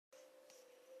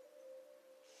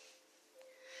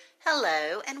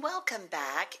Hello and welcome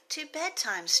back to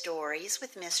Bedtime Stories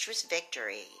with Mistress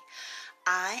Victory.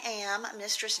 I am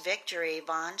Mistress Victory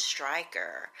Von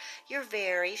Stryker, your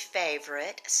very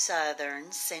favorite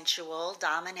Southern sensual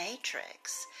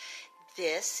dominatrix.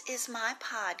 This is my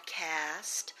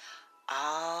podcast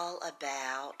all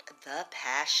about the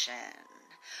passion,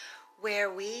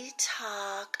 where we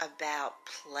talk about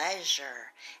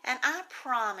pleasure, and I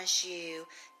promise you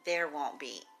there won't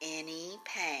be any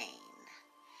pain.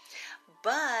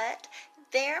 But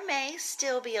there may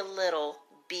still be a little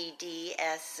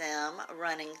BDSM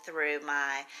running through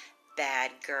my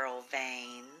bad girl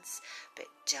veins. But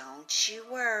don't you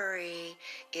worry,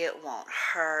 it won't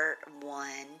hurt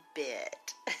one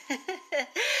bit.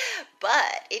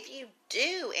 But if you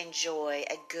do enjoy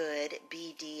a good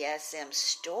BDSM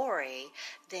story,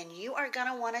 then you are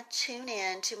going to want to tune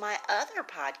in to my other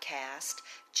podcast,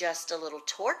 Just a Little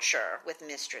Torture with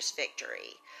Mistress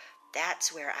Victory.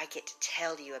 That's where I get to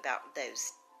tell you about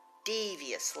those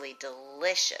deviously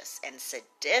delicious and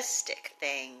sadistic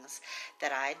things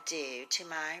that I do to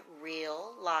my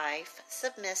real life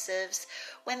submissives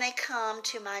when they come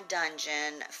to my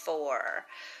dungeon for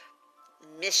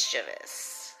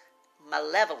mischievous,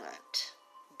 malevolent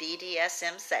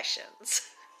BDSM sessions.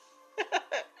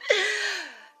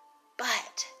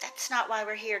 But that's not why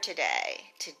we're here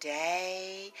today.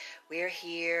 Today, we're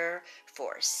here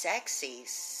for sexy,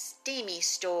 steamy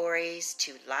stories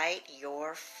to light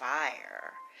your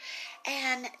fire.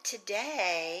 And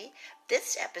today,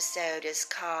 this episode is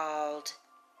called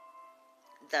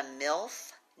The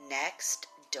MILF Next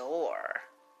Door.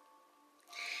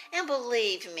 And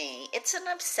believe me, it's an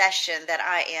obsession that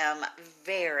I am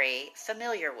very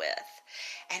familiar with.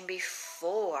 And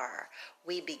before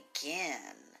we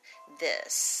begin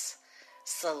this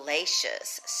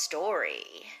salacious story,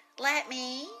 let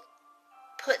me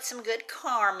put some good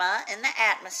karma in the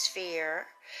atmosphere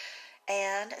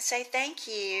and say thank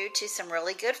you to some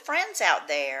really good friends out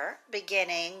there,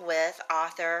 beginning with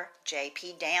author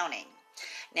J.P. Downing.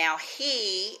 Now,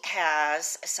 he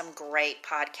has some great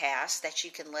podcasts that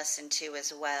you can listen to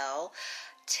as well.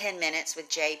 10 Minutes with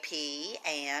JP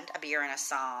and A Beer and a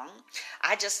Song.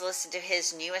 I just listened to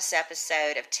his newest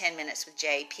episode of 10 Minutes with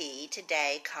JP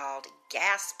today called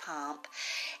Gas Pump.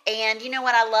 And you know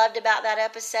what I loved about that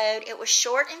episode? It was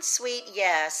short and sweet,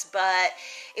 yes, but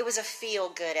it was a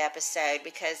feel-good episode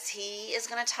because he is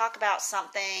going to talk about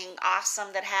something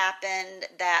awesome that happened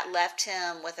that left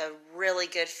him with a really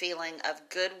good feeling of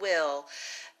goodwill,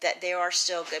 that there are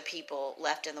still good people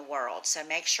left in the world. So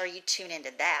make sure you tune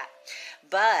into that.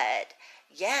 But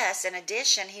yes, in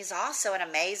addition, he's also an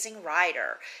amazing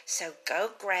writer. So go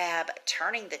grab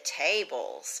Turning the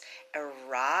Tables,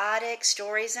 Erotic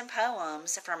Stories and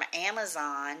Poems from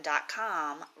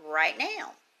Amazon.com right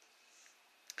now.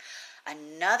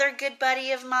 Another good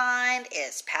buddy of mine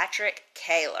is Patrick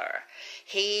Kaler.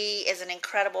 He is an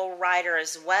incredible writer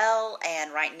as well,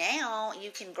 and right now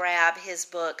you can grab his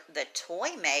book, The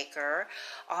Toy Maker,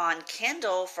 on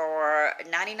Kindle for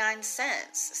 99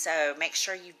 cents. So make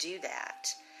sure you do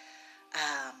that.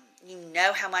 You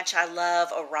know how much I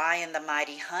love Orion the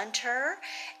Mighty Hunter,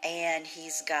 and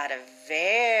he's got a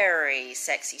very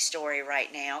sexy story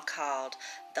right now called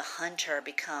The Hunter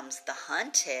Becomes the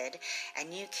Hunted,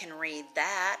 and you can read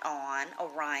that on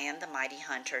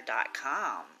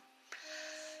orionthemightyhunter.com.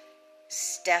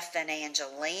 Stefan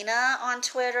Angelina on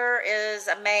Twitter is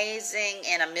amazing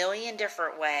in a million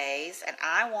different ways, and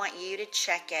I want you to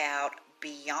check out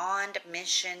Beyond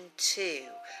Mission 2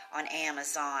 on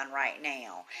Amazon right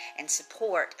now and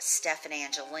support Stefan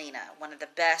Angelina, one of the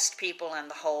best people in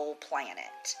the whole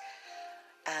planet.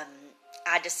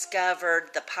 I discovered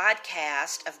the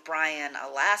podcast of Brian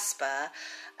Alaspa.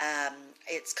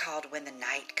 It's called When the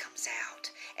Night Comes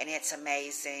Out, and it's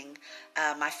amazing.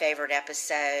 My favorite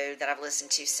episode that I've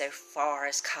listened to so far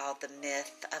is called The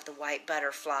Myth of the White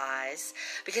Butterflies,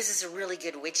 because it's a really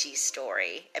good witchy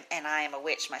story, and I am a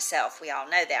witch myself. We all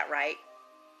know that, right?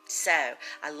 So,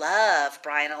 I love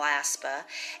Brian Alaspa,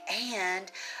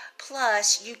 and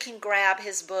plus, you can grab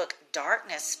his book,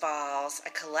 Darkness Falls, a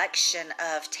collection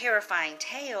of terrifying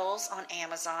tales on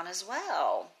Amazon as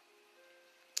well.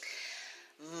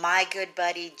 My good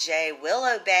buddy Jay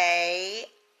Willowbay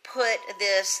put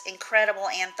this incredible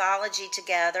anthology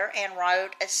together and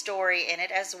wrote a story in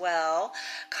it as well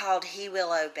called He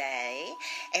Will Obey.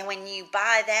 And when you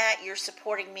buy that, you're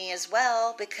supporting me as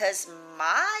well, because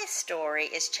my story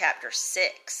is chapter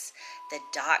 6. The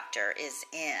Doctor is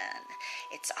In.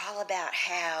 It's all about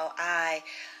how I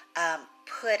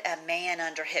put a man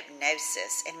under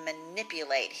hypnosis and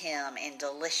manipulate him in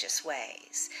delicious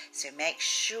ways. So make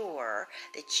sure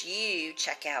that you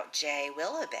check out Jay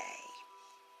Willowbay.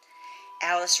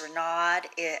 Alice Renaud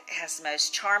has the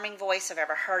most charming voice I've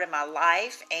ever heard in my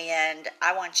life, and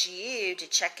I want you to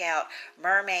check out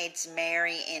Mermaids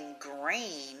Mary in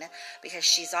Green because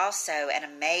she's also an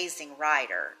amazing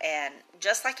writer. And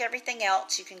just like everything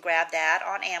else, you can grab that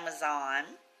on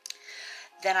Amazon.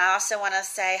 Then I also want to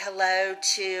say hello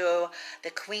to the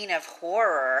Queen of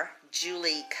Horror,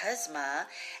 Julie Kuzma,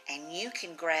 and you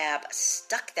can grab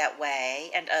Stuck That Way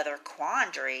and Other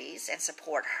Quandaries and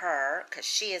support her because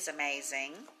she is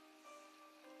amazing.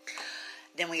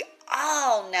 Then we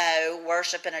all know,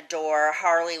 worship and adore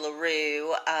Harley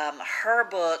LaRue. Her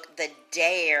book, The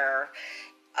Dare,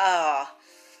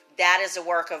 that is a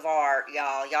work of art,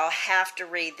 y'all. Y'all have to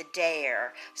read The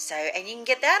Dare. So, and you can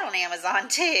get that on Amazon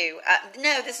too.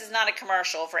 No, this is not a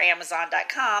commercial for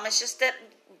Amazon.com. It's just that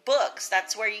books,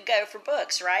 that's where you go for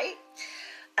books, right?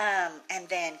 And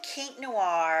then Kink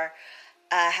Noir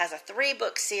has a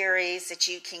 3-book series that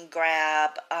you can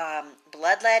grab,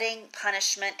 Bloodletting,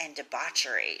 Punishment, and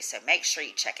Debauchery. So make sure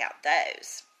you check out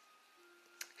those.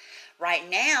 Right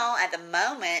now, at the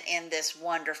moment, in this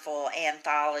wonderful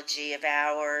anthology of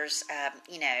ours,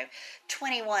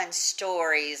 21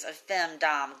 stories of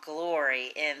femdom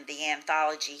glory in the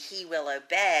anthology He Will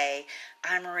Obey,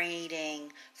 I'm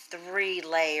reading 3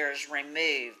 Layers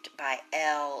Removed by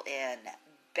L.N.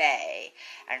 Bay.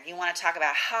 And if you want to talk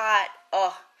about hot,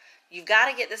 you've got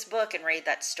to get this book and read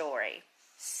that story.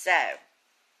 So,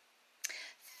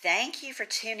 thank you for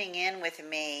tuning in with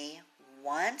me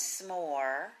once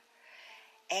more.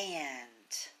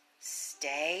 And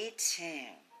stay tuned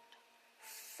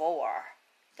for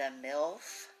the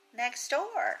MILF Next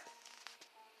Door.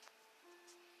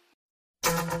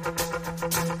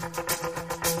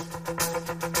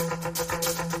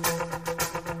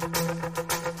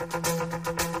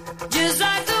 Just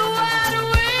like the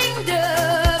wide-winged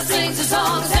dove sings a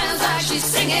song, sounds like she's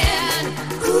singing.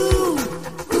 Ooh,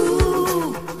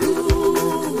 ooh,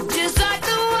 ooh. Just like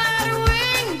the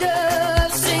wide-winged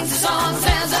dove sings a song,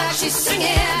 sounds like she's singing.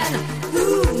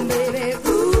 Ooh, baby,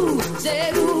 ooh,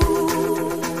 say ooh.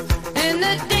 And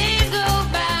the days go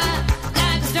by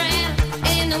like a strand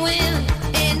in the wind,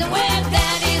 in the web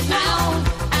that is my own.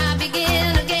 I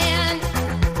begin again.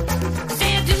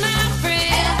 Said to my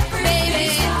friend, baby,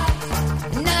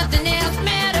 nothing else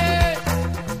matters.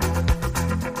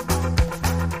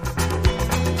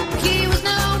 He was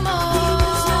no more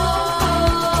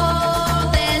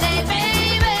than a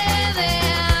baby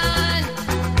then.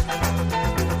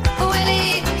 When he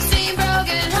seemed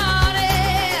broken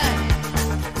hearted,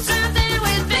 something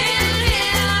within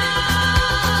him.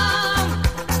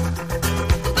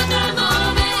 But the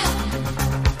moment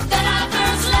that I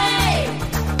first laid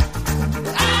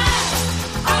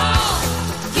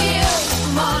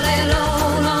all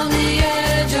alone on the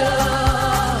edge of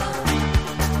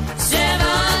 17.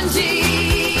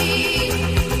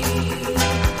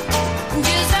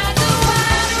 Just like the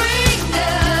wide-winged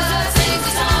dove sings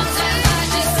a song, sounds like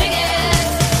she's singing.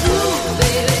 Ooh,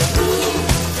 baby, ooh,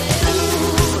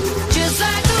 ooh. Just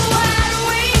like the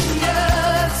wide-winged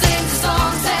dove sings a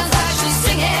song, sounds like she's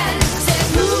singing. Said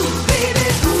ooh, baby,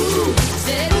 ooh,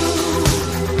 said ooh.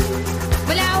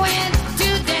 Well, I went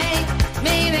today,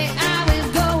 maybe I will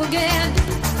go again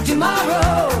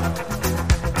tomorrow.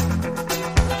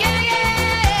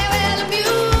 Yeah, well, the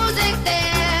music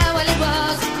there, well, it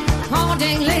was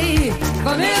hauntingly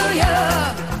familiar.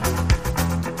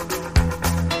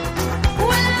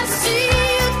 When I see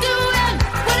you doing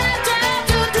what I tried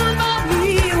to do for me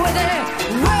with it,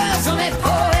 words on it,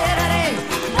 poetry,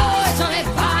 voice on it,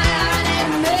 fire and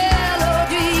a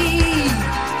melody,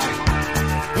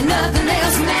 and nothing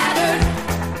else mattered.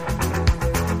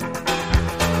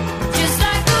 Just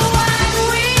like the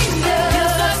wide-winged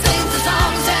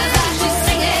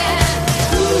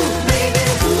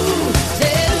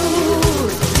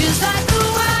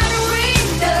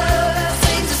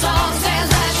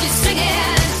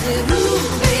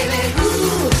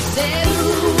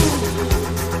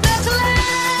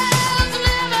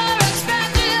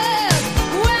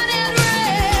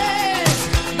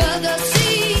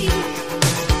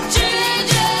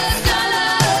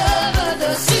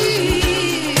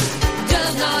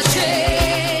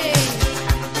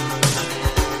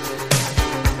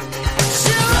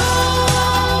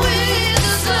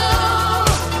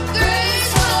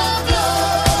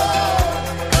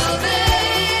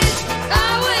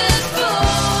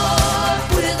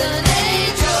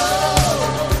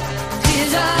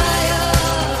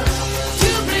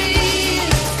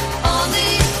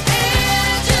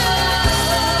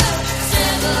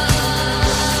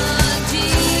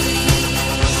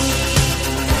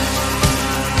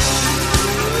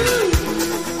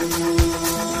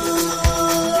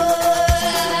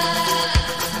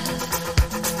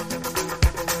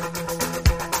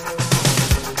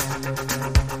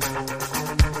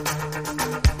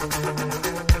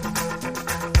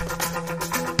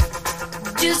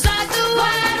Just like the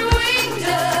white-winged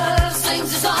dove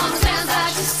sings a song, sounds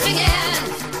like she's singing.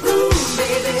 Ooh,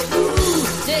 baby, ooh,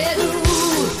 said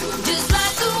ooh. Just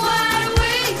like the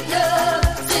white-winged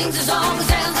dove sings a song,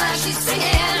 sounds like she's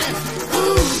singing.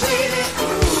 Ooh, baby,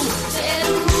 ooh, said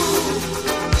ooh.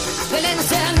 Well, then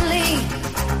suddenly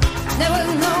there was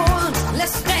no one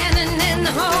left standing in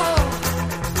the hall.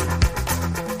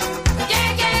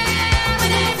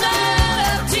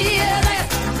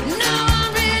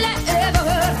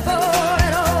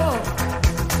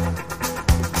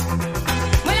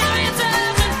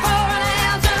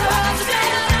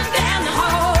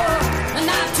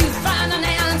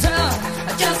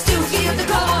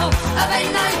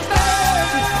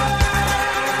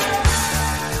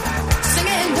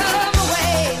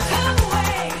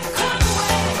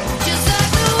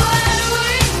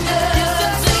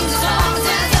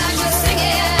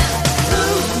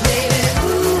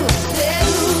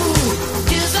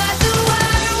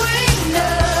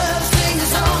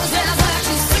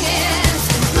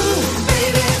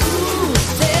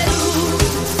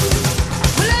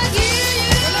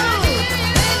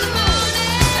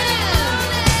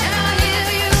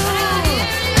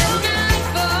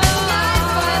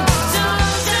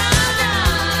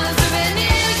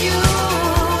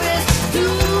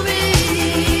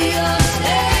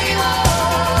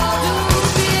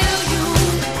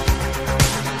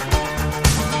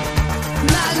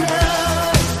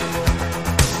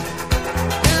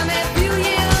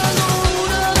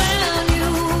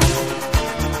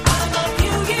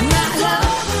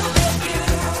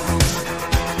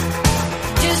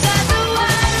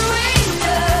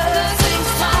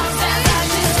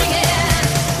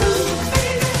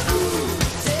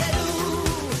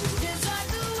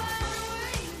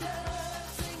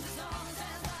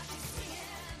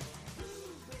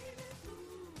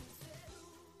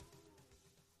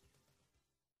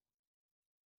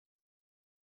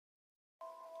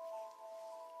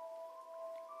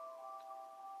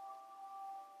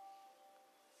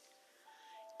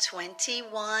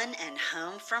 "21 and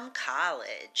home from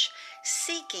college,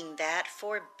 seeking that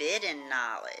forbidden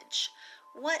knowledge.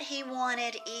 What he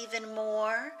wanted even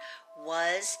more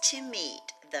was to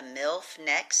meet the MILF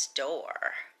next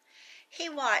door. He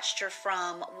watched her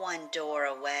from one door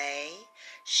away.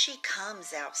 She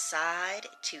comes outside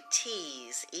to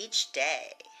tease each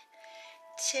day.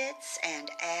 Tits and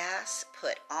ass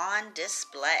put on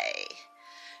display.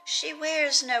 She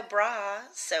wears no bra,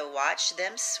 so watch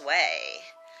them sway.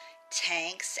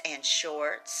 Tanks and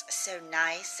shorts so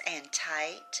nice and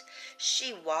tight.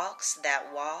 She walks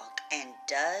that walk and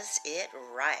does it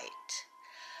right.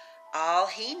 All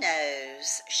he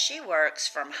knows, she works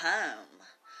from home.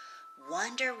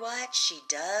 Wonder what she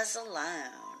does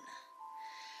alone.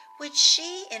 Would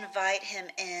she invite him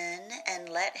in and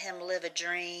let him live a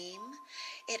dream?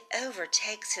 It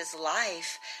overtakes his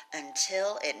life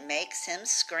until it makes him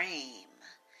scream.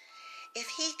 If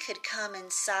he could come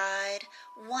inside,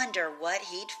 wonder what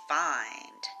he'd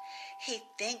find. He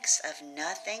thinks of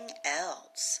nothing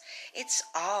else. It's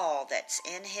all that's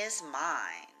in his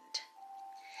mind.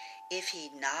 If he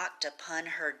knocked upon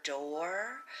her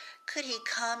door, could he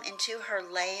come into her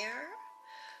lair?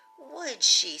 Would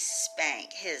she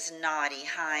spank his naughty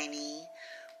hiney,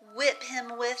 whip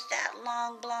him with that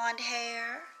long blonde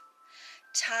hair?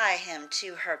 Tie him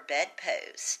to her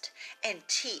bedpost and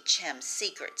teach him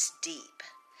secrets deep.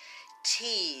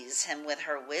 Tease him with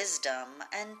her wisdom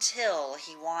until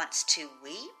he wants to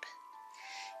weep.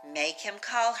 Make him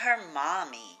call her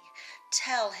mommy,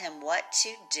 tell him what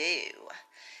to do.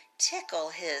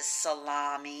 Tickle his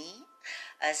salami,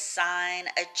 assign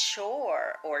a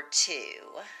chore or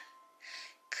two.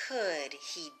 Could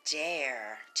he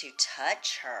dare to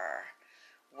touch her,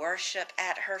 worship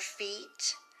at her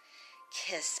feet?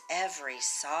 Kiss every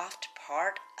soft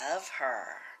part of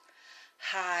her,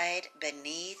 hide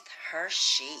beneath her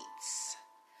sheets.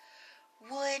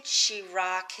 Would she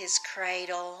rock his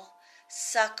cradle,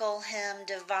 suckle him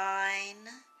divine?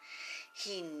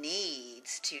 He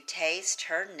needs to taste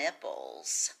her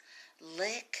nipples,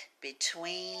 lick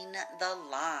between the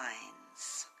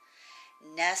lines.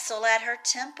 Nestle at her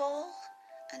temple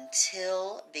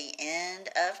until the end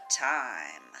of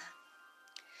time.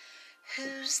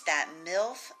 Who's that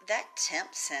MILF that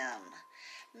tempts him,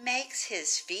 makes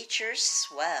his features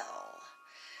swell?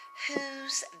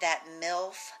 Who's that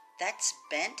MILF that's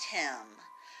bent him,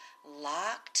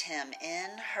 locked him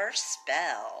in her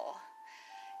spell?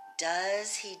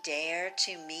 Does he dare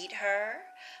to meet her,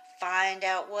 find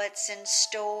out what's in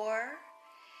store?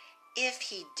 If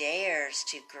he dares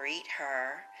to greet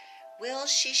her, will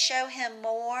she show him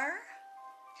more?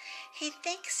 He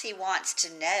thinks he wants to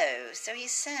know, so he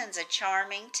sends a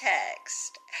charming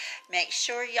text. Make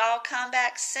sure y'all come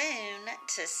back soon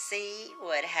to see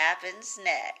what happens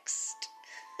next.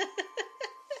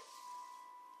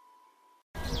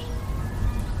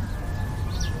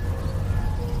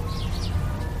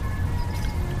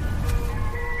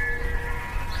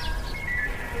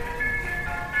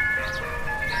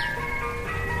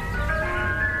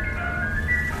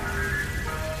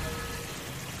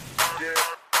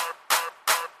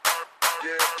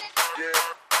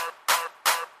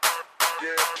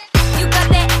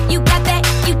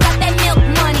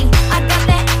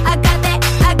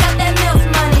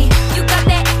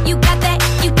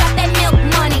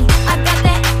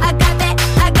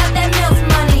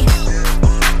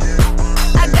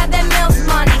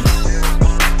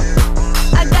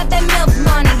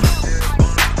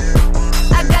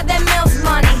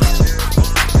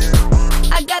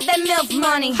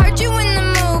 Money. Heard you in the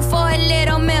mood for a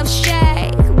little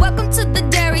milkshake. Welcome to the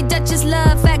Dairy Duchess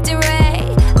Love Factory.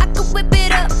 I could whip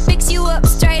it up, fix you up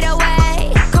straight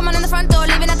away. Come on in the front door,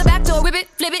 leaving out the back door. Whip it,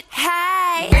 flip it,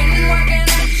 hey. Been working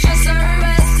extra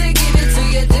service to give it to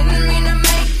you. Didn't mean to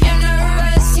make you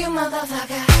nervous, you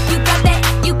motherfucker. You got that,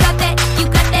 you got that, you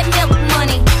got that milk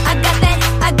money. I got that,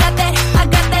 I got that, I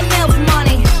got that milk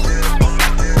money.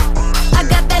 I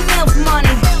got that milk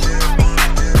money.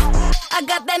 I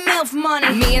got that MILF money.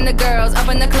 Me and the girls up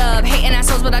in the club, hating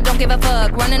assholes, but I don't give a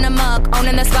fuck. Running amok,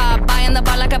 owning the spot, buying the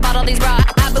bar like I bought all these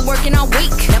rocks. I've been working all week.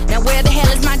 Now where the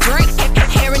hell is my drink?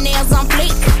 Hair and nails on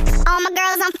fleek. All my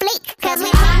girls on fleek, cause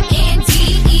we INDEPENDENT.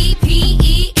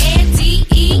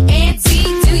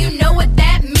 Do you know what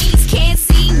that means? Can't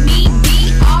see me.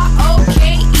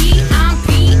 BROKE. I'm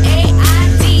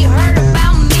PAID. Heard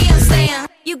about me? I'm saying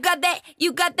you got that,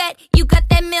 you got that, you got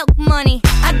that milk money.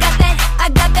 I got that, I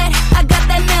got that, I got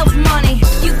that milk money.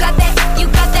 You got that, you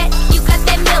got that, you got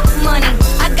that milk money.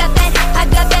 I got that, I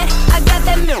got that, I got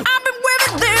that milk. I've been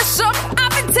whipping this up,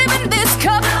 I've been tipping this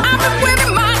cup, I've been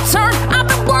whipping my turn, I've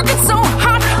been working so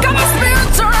hard, got my spirit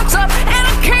turned up, and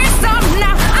I can't stop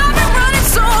now. I've been running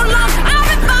so long, I've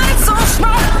been fighting so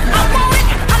strong. I want it,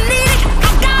 I need it,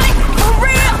 I got it, for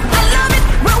real. I love it,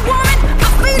 real woman, I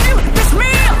feed you this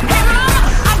meal. Hey mama,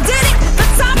 I did it, the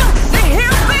top of the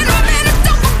hill. Wait a minute,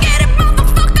 don't forget it,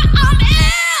 motherfucker, I'm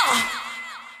ill.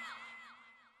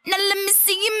 Now let me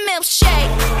see your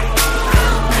milkshake.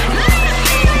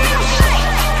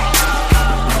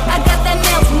 I got that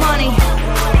milk money.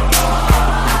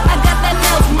 I got that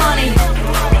milk money.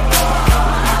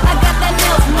 I got that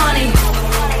milk money.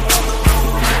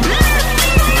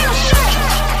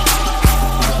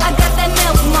 I got that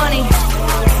milk money. I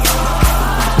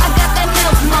got that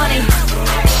milk money.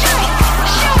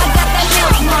 I got that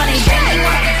milk money.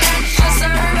 Extra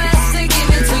service to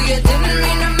give it to you. Didn't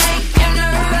mean to make you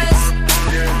nervous.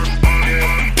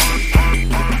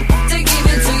 To give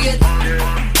it to you.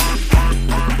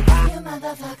 You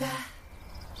motherfucker.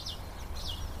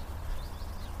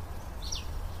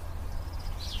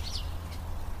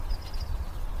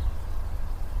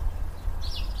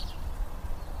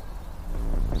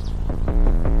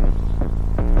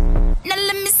 Now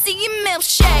let me see your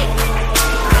milkshake.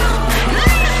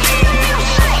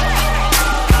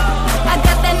 I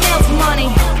got that milk money.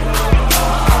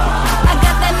 I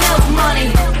got that milk money.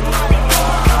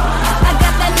 I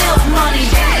got that milk money.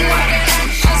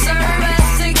 Extra service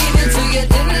to give it to you.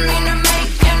 Didn't mean to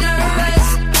make you nervous.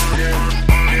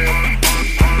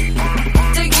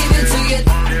 To give it to you.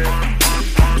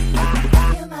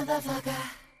 You motherfucker.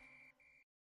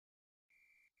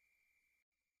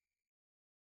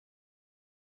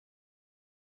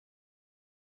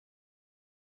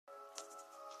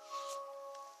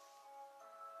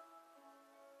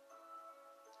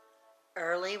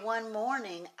 Early one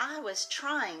morning, I was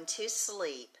trying to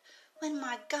sleep when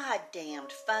my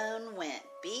goddamned phone went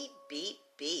beep, beep,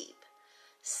 beep.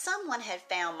 Someone had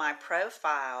found my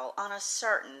profile on a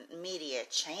certain media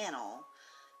channel.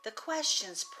 The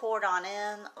questions poured on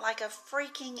in like a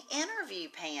freaking interview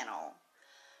panel.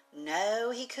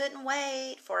 No, he couldn't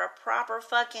wait for a proper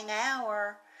fucking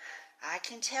hour. I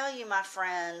can tell you, my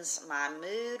friends, my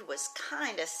mood was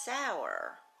kinda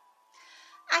sour.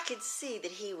 I could see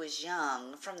that he was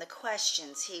young from the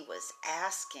questions he was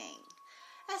asking.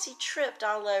 As he tripped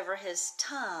all over his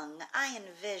tongue, I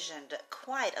envisioned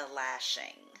quite a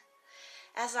lashing.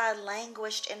 As I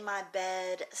languished in my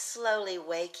bed, slowly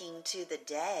waking to the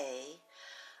day,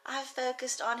 I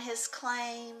focused on his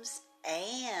claims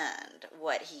and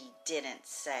what he didn't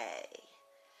say.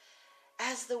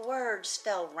 As the words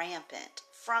fell rampant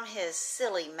from his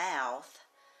silly mouth,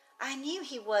 I knew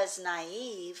he was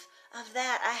naive. Of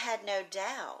that I had no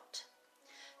doubt.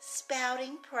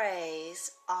 spouting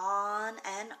praise on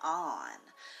and on,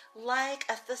 like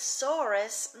a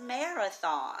thesaurus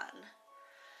marathon.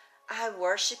 I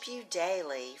worship you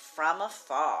daily from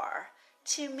afar.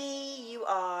 To me, you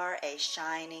are a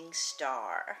shining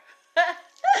star.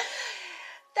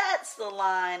 That's the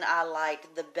line I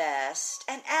liked the best,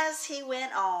 and as he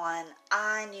went on,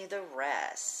 I knew the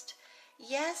rest.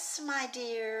 Yes, my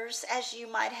dears, as you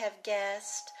might have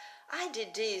guessed, I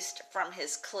deduced from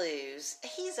his clues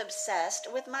he's obsessed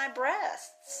with my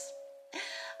breasts.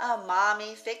 A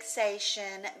mommy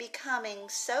fixation becoming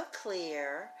so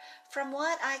clear, from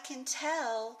what I can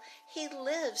tell, he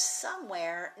lives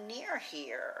somewhere near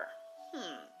here.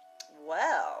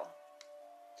 Well,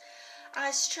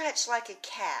 I stretch like a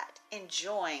cat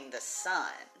enjoying the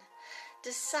sun,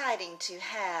 deciding to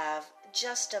have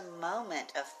just a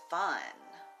moment of fun.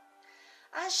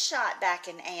 I shot back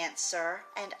an answer,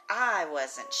 and I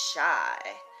wasn't shy.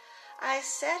 I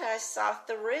said I saw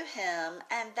through him,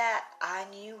 and that I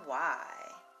knew why.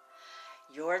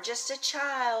 You're just a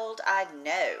child, I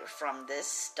know from this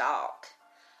stalk.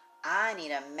 I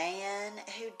need a man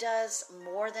who does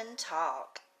more than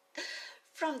talk.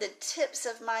 From the tips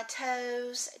of my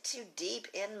toes to deep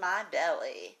in my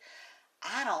belly,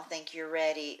 I don't think you're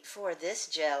ready for this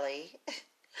jelly.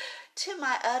 To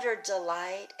my utter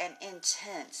delight and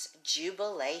intense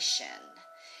jubilation,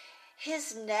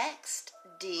 his next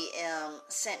DM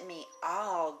sent me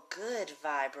all good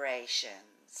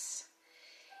vibrations.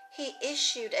 He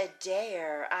issued a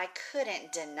dare I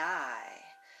couldn't deny,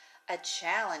 a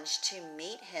challenge to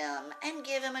meet him and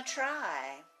give him a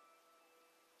try.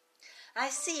 I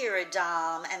see you're a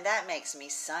dom, and that makes me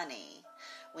sunny.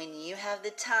 When you have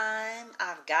the time,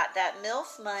 I've got that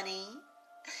MILF money.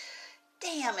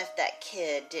 Damn if that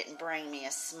kid didn't bring me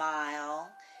a smile.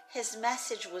 His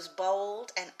message was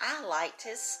bold, and I liked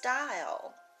his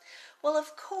style. Well,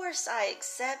 of course I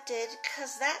accepted,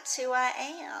 'cause that's who I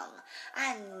am.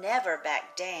 I never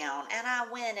back down, and I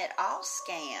win at all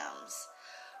scams.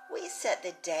 We set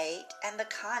the date, and the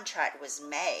contract was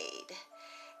made.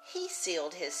 He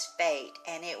sealed his fate,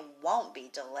 and it won't be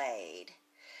delayed.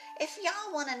 If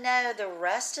y'all want to know the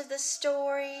rest of the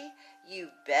story,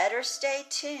 you better stay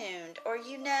tuned, or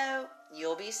you know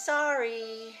you'll be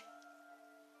sorry.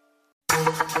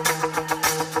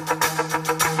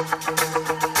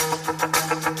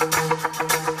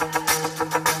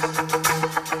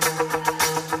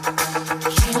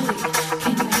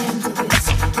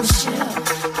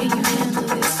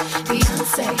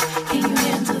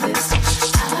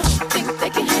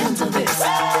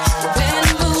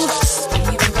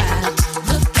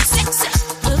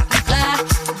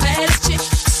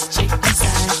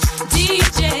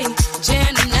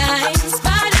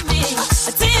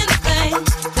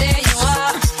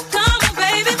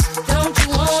 Don't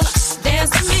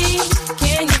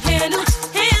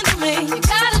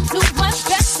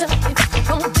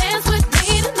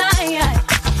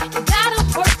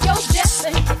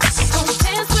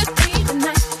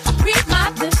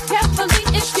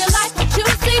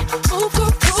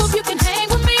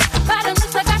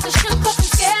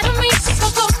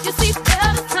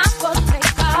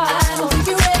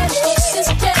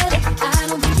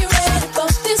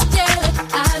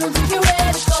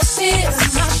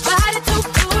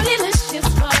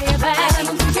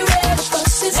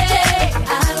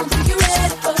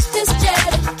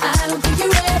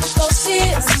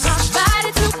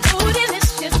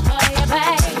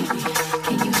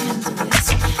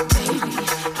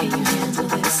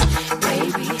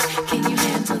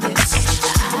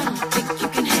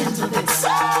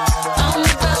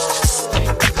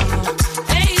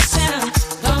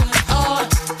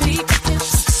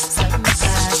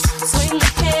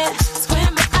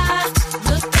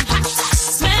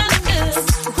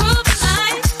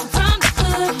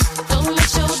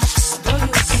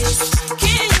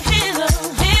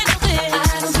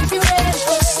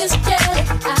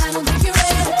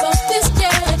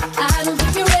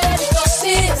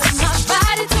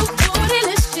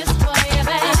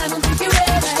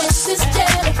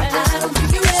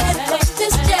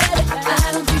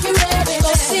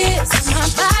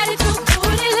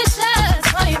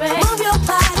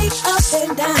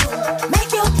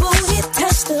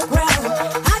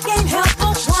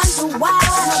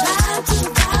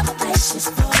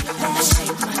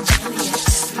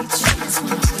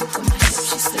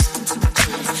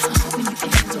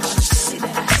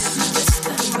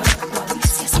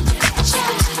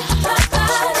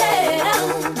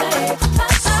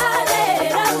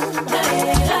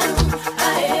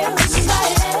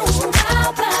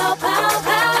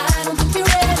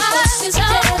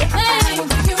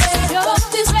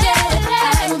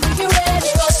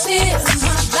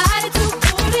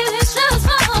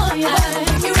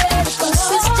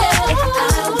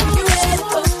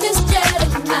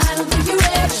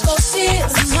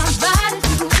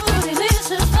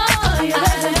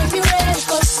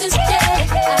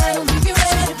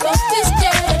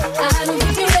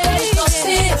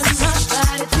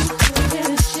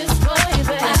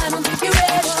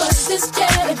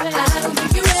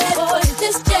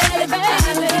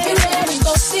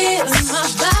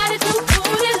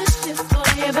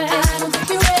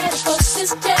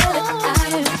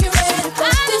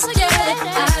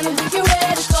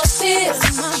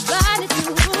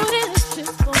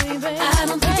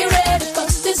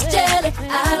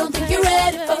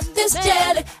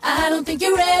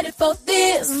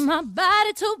My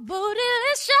body too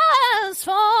bootylicious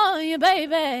for you,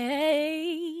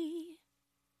 baby.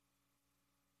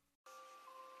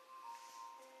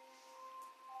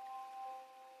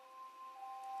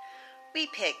 We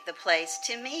picked the place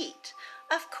to meet.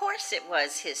 Of course it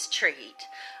was his treat.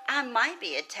 I might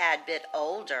be a tad bit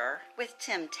older, with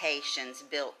temptations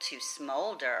built to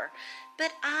smolder,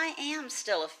 but I am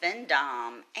still a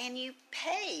findom, and you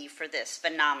pay for this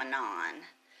phenomenon.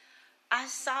 I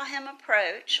saw him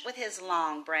approach with his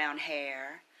long brown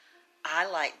hair. I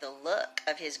liked the look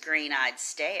of his green-eyed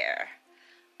stare.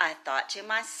 I thought to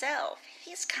myself,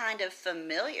 he's kind of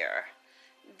familiar.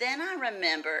 Then I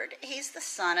remembered he's the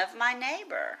son of my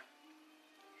neighbor.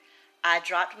 I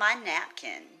dropped my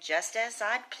napkin just as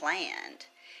I'd planned.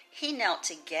 He knelt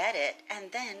to get it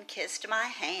and then kissed my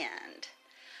hand.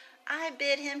 I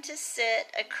bid him to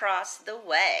sit across the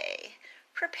way,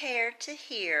 prepared to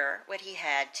hear what he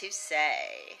had to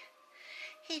say.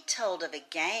 He told of a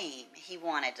game he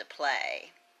wanted to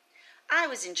play. I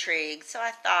was intrigued, so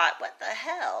I thought, what the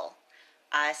hell?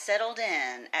 I settled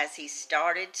in as he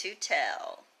started to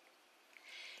tell.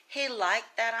 He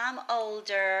liked that I'm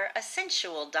older, a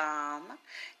sensual dom.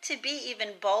 To be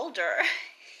even bolder,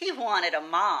 he wanted a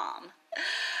mom.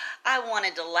 I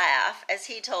wanted to laugh as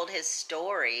he told his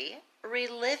story,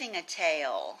 reliving a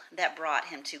tale that brought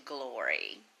him to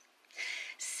glory.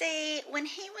 See, when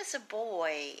he was a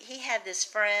boy, he had this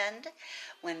friend.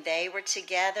 When they were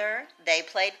together, they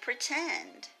played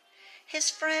pretend. His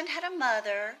friend had a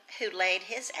mother who laid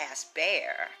his ass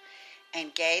bare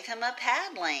and gave him a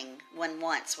paddling when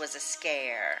once was a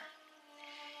scare.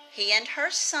 He and her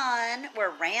son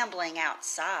were rambling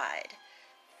outside.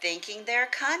 Thinking their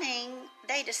cunning,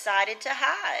 they decided to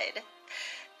hide.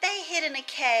 They hid in a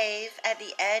cave at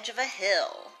the edge of a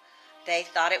hill. They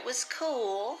thought it was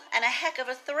cool and a heck of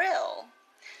a thrill.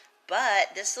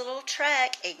 But this little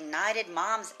trek ignited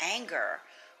Mom's anger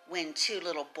when two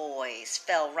little boys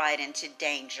fell right into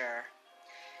danger.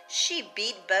 She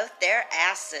beat both their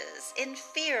asses in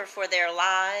fear for their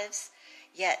lives,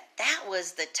 yet that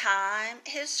was the time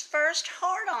his first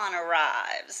hard-on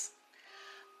arrives.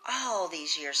 All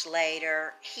these years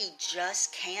later, he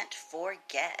just can't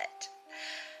forget.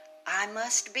 I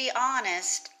must be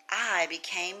honest, I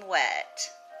became wet.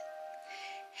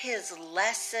 His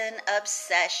lesson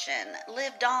obsession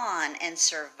lived on and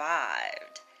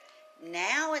survived.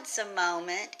 Now it's a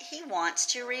moment he wants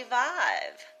to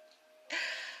revive.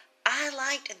 I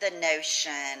liked the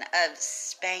notion of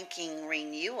spanking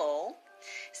renewal,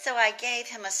 so I gave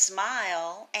him a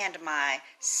smile and my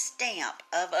stamp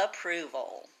of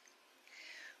approval.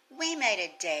 We made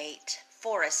a date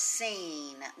for a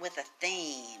scene with a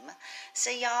theme,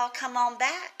 so y'all come on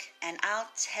back and I'll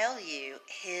tell you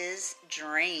his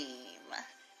dream.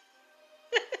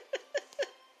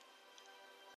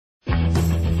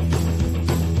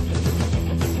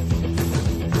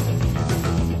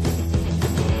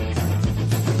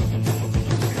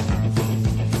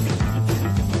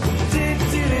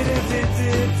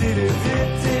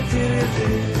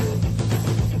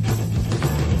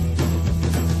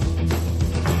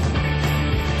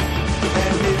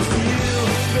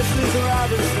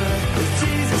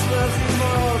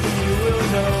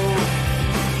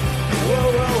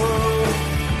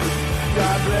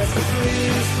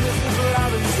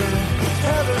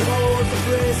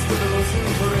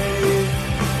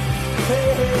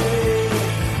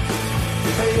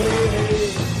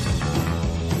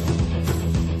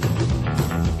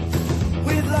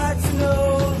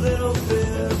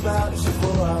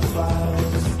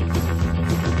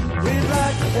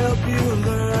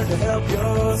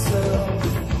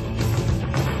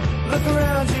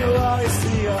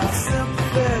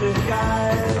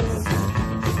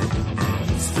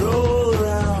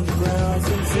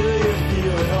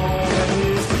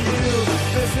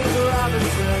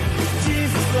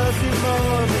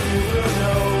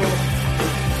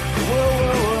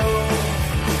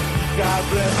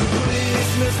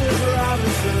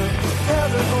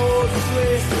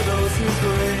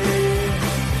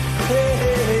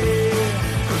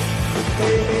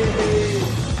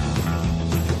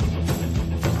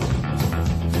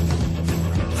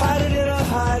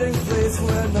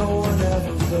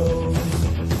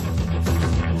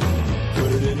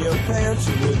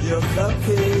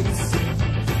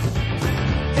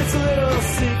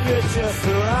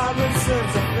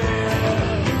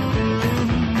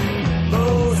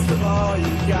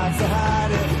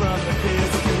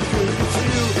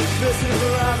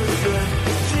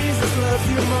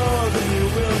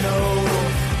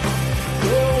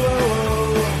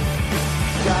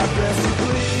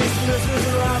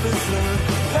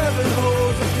 Heaven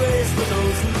holds a place for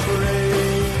those who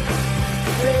pray.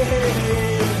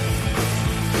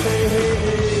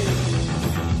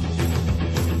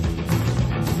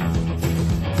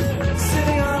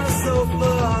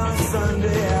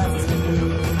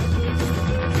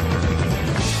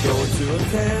 to a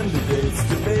candidate's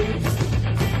debate.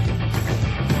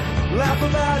 Laugh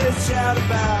about it, shout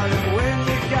about it when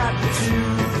you got to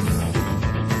choose.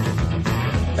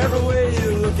 Every way you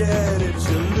look at it,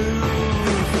 you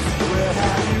lose. Where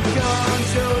have you gone?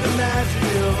 Show the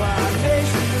mastery of our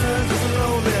nation. It's a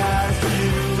lonely eyes to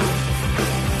you.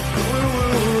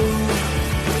 Woo-woo-woo.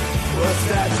 What's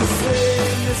that you say,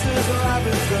 Mrs.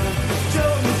 Robinson?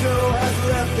 Joe and Joe has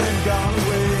left and gone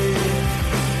away.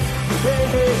 Hey,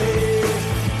 hey, hey.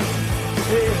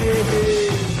 Hey, hey, hey.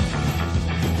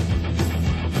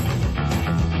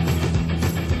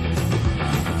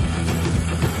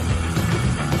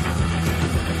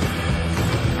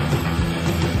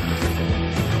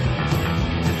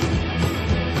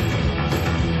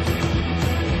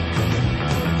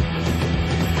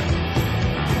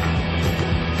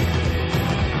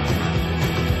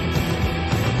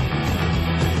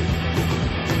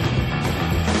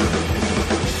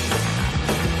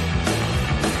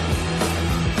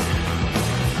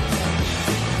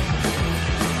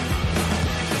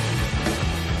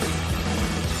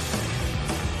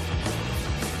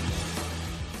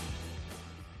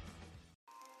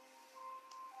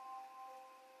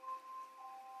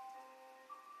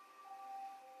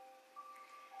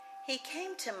 He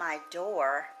came to my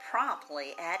door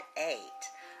promptly at 8.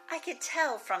 I could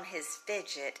tell from his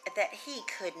fidget that he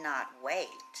could not wait.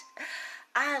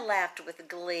 I laughed with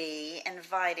glee,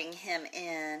 inviting him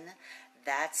in.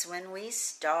 That's when we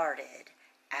started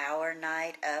our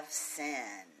night of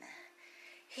sin.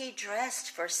 He dressed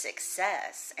for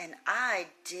success, and I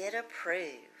did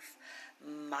approve.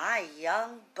 My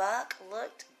young buck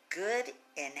looked good,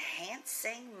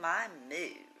 enhancing my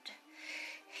mood.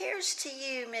 Here's to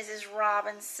you, Mrs.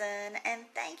 Robinson, and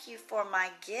thank you for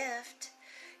my gift.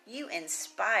 You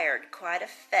inspired quite a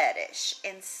fetish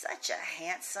in such a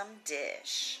handsome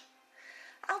dish.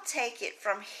 I'll take it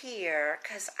from here,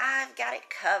 'cause I've got it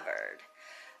covered.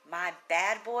 My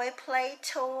bad boy play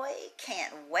toy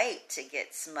can't wait to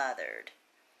get smothered.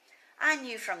 I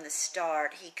knew from the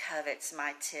start he covets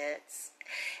my tits.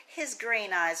 His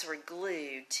green eyes were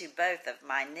glued to both of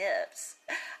my nips.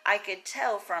 I could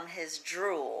tell from his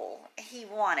drool he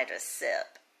wanted a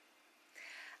sip.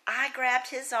 I grabbed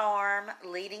his arm,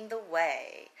 leading the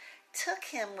way, took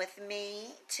him with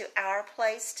me to our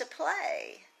place to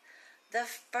play. The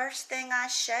first thing I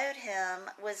showed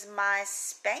him was my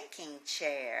spanking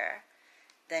chair.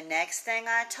 The next thing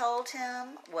I told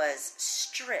him was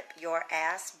strip your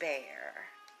ass bare.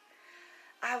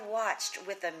 I watched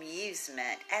with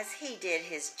amusement as he did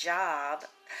his job.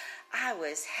 I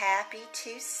was happy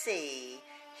to see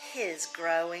his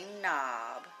growing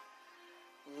knob.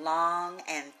 Long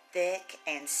and thick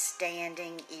and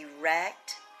standing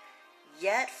erect,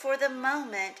 yet for the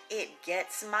moment it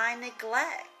gets my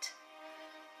neglect.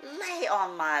 Lay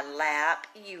on my lap,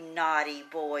 you naughty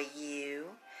boy,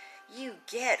 you. You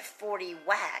get 40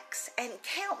 whacks and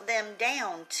count them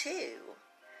down too.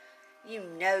 You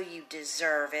know you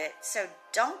deserve it, so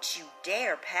don't you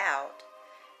dare pout.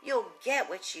 You'll get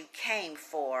what you came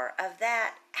for, of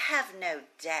that have no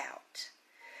doubt.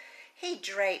 He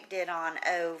draped it on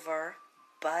over,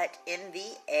 butt in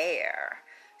the air,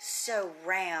 so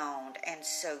round and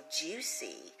so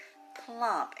juicy,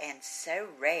 plump and so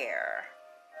rare.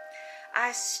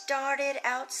 I started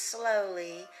out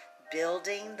slowly,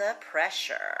 building the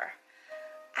pressure.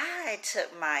 I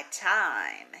took my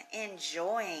time,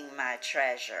 enjoying my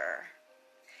treasure.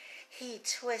 He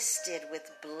twisted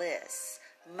with bliss,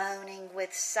 moaning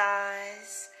with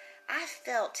sighs. I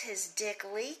felt his dick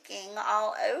leaking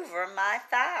all over my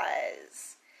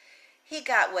thighs. He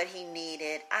got what he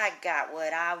needed, I got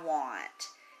what I want.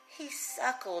 He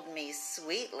suckled me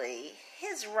sweetly,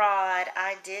 his rod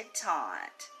I did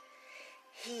taunt.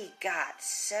 He got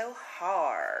so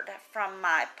hard from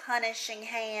my punishing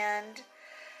hand,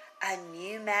 a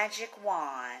new magic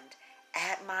wand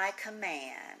at my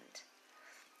command.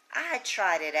 I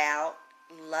tried it out,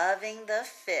 loving the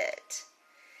fit.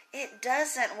 It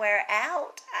doesn't wear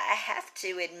out, I have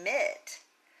to admit.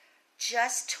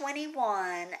 Just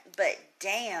 21, but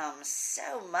damn,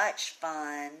 so much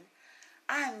fun.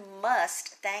 I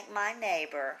must thank my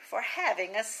neighbor for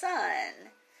having a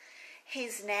son.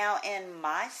 He's now in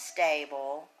my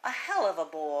stable, a hell of a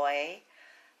boy.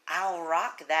 I'll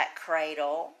rock that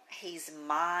cradle, he's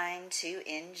mine to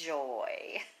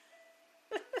enjoy.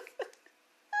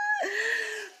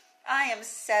 I am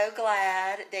so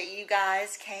glad that you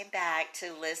guys came back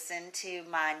to listen to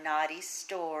my naughty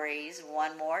stories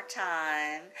one more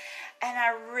time, and I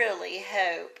really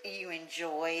hope you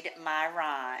enjoyed my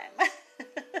rhyme.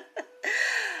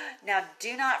 Now,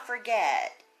 do not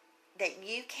forget that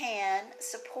you can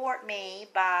support me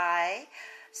by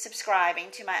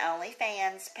subscribing to my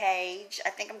OnlyFans page.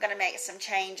 I think I'm going to make some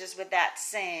changes with that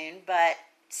soon, but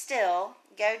still,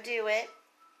 go do it.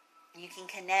 You can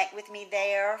connect with me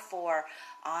there for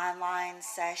online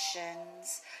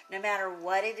sessions. No matter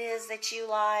what it is that you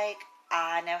like,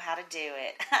 I know how to do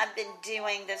it. I've been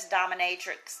doing this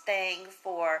dominatrix thing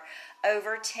for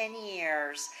over 10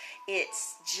 years.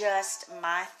 It's just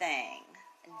my thing.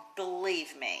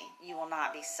 Believe me, you will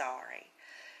not be sorry.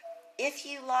 If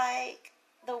you like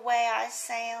the way I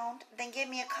sound, then give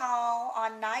me a call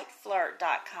on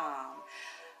nightflirt.com.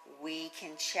 We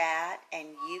can chat and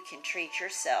you can treat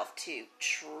yourself to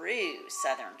true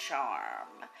Southern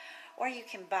charm. Or you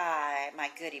can buy my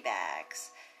goodie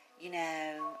bags. You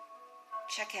know,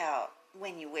 check out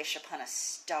When You Wish Upon a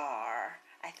Star.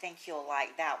 I think you'll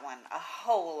like that one a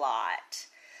whole lot.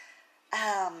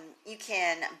 You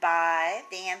can buy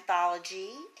the anthology,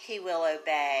 He Will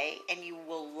Obey, and you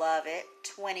will love it.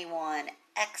 21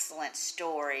 excellent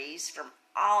stories from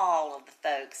all of the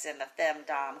folks in the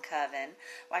Femdom Coven.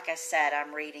 Like I said,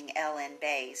 I'm reading Ellen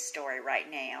Bay's story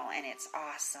right now, and it's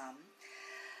awesome.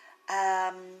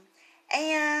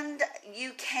 And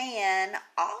you can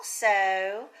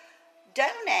also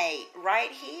donate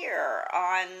right here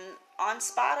on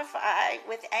Spotify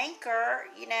with Anchor.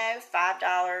 You know, $5,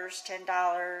 $10,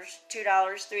 $2,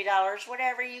 $3,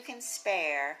 whatever you can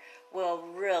spare will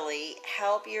really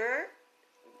help your,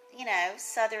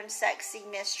 Southern sexy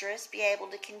mistress be able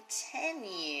to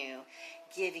continue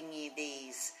giving you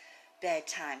these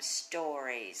bedtime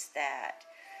stories that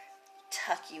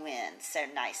tuck you in so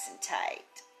nice and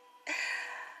tight.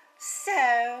 So,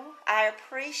 I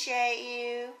appreciate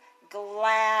you.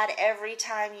 Glad every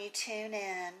time you tune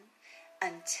in.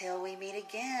 Until we meet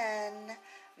again,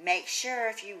 make sure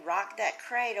if you rock that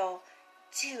cradle,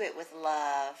 do it with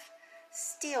love.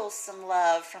 Steal some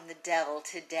love from the devil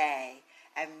today.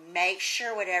 And make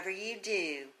sure whatever you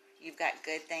do, you've got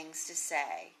good things to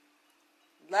say.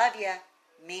 Love ya.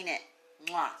 Mean it.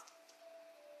 Mwah.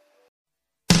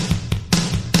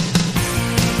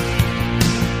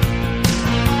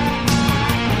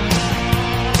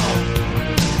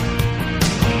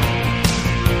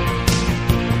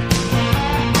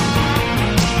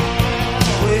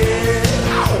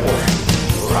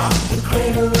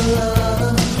 Cradle of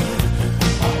love,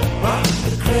 rock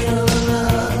the cradle of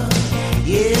love,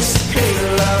 yes, the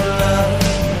cradle of love,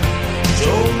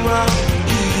 don't rock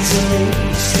easily,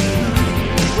 see,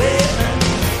 well,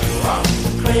 rock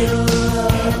the cradle of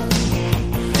love,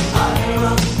 I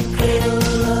rock the cradle of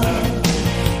love,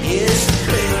 yes, the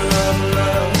cradle of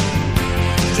love,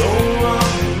 don't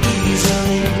rock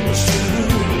easily, see,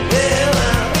 well,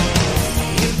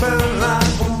 you burn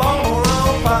like a ball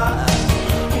on fire.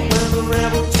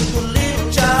 Rebel took a little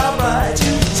job right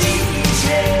to teach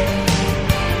it.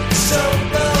 So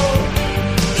go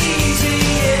easy,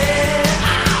 yeah.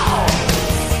 Ow.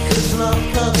 'Cause love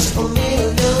comes a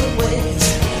million ways.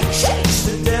 Shakes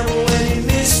the devil when he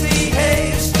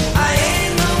misbehaves. I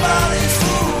ain't nobody's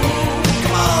fool.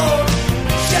 Come on,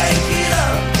 shake it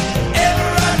up, whatever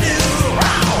I do.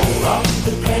 Ow. Rock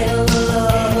the cradle of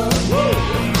love. Woo.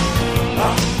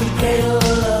 Rock the cradle of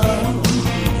love.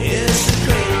 Yes, the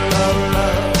cradle of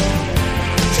love.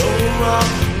 Don't rock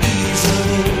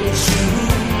easily, it's you.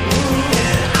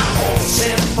 Yeah, I'm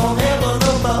sent from heaven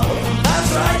above.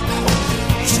 That's right.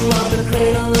 To rock the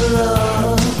cradle of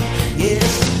love.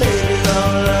 Yes, the cradle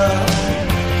of love.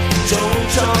 Don't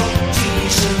talk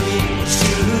easily, it's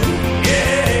you.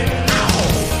 Yeah,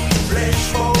 flesh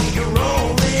for your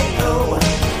own ego. Oh,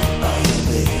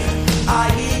 baby, I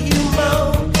hear you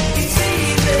moan. It's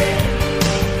easy.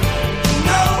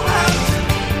 Know how to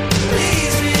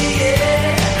please me,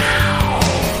 yeah.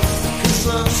 'Cause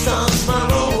love starts my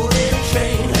rolling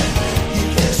train. You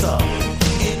can't stop,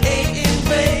 it ain't in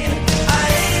vain. I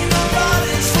ain't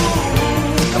nobody's fool.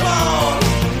 Come on,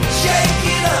 shake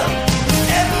it up,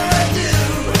 whatever I do.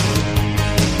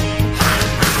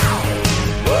 Ha-ha.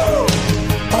 Woo.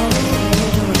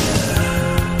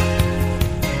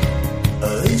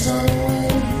 Oh, these are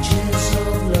wages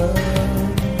of love.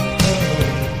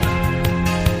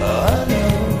 I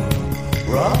know,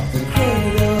 rock the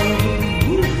cradle.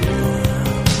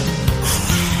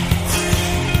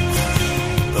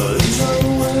 These are